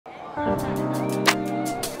Hi,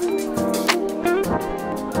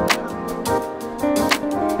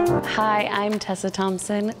 I'm Tessa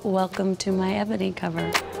Thompson. Welcome to my Ebony cover.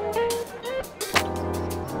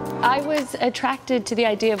 I was attracted to the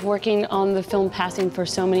idea of working on the film Passing for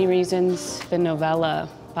so many reasons. The novella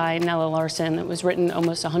by Nella Larson that was written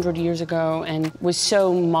almost 100 years ago and was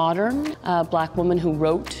so modern. A Black woman who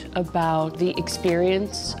wrote about the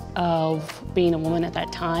experience of being a woman at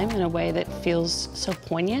that time in a way that feels so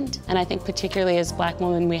poignant. And I think particularly as Black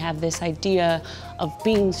women, we have this idea of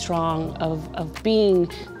being strong, of being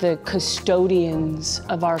the custodians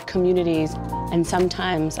of our communities. And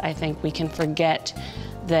sometimes I think we can forget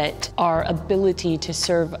that our ability to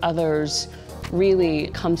serve others really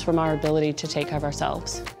comes from our ability to take care of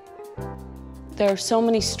ourselves. There are so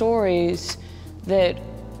many stories that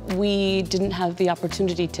we didn't have the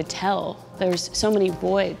opportunity to tell. There's so many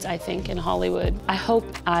voids, I think, in Hollywood. I hope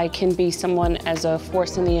I can be someone as a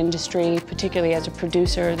force in the industry, particularly as a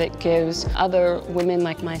producer, that gives other women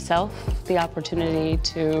like myself the opportunity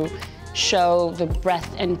to show the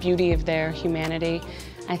breadth and beauty of their humanity.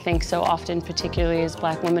 I think so often, particularly as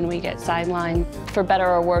Black women, we get sidelined. For better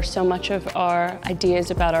or worse, so much of our ideas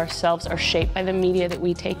about ourselves are shaped by the media that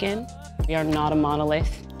we take in. We are not a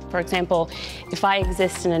monolith. For example, if I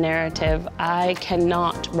exist in a narrative, I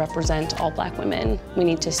cannot represent all Black women. We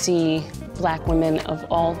need to see Black women of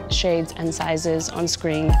all shades and sizes on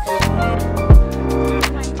screen.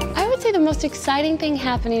 The most exciting thing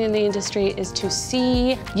happening in the industry is to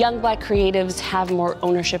see young Black creatives have more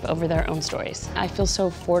ownership over their own stories. I feel so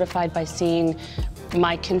fortified by seeing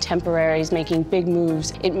my contemporaries making big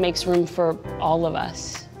moves. It makes room for all of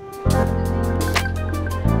us.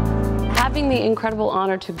 Having the incredible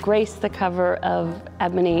honor to grace the cover of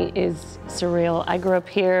Ebony is surreal. I grew up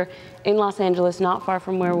here in Los Angeles, not far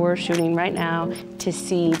from where we're shooting right now. To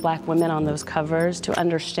see Black women on those covers, to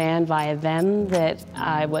understand via them that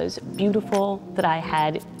I was beautiful, that I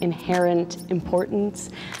had inherent importance,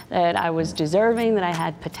 that I was deserving, that I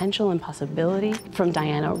had potential and possibility. From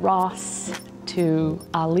Diana Ross to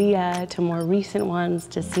Aaliyah, to more recent ones,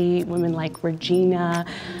 to see women like Regina,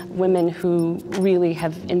 women who really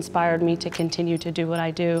have inspired me to continue to do what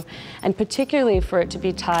I do. And particularly for it to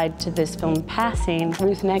be tied to this film Passing,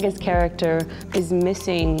 Ruth Negga's character is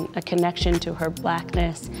missing a connection to her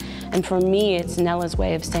Blackness. And for me, it's Nella's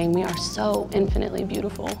way of saying we are so infinitely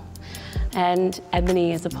beautiful. And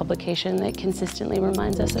Ebony is a publication that consistently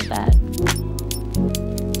reminds us of that.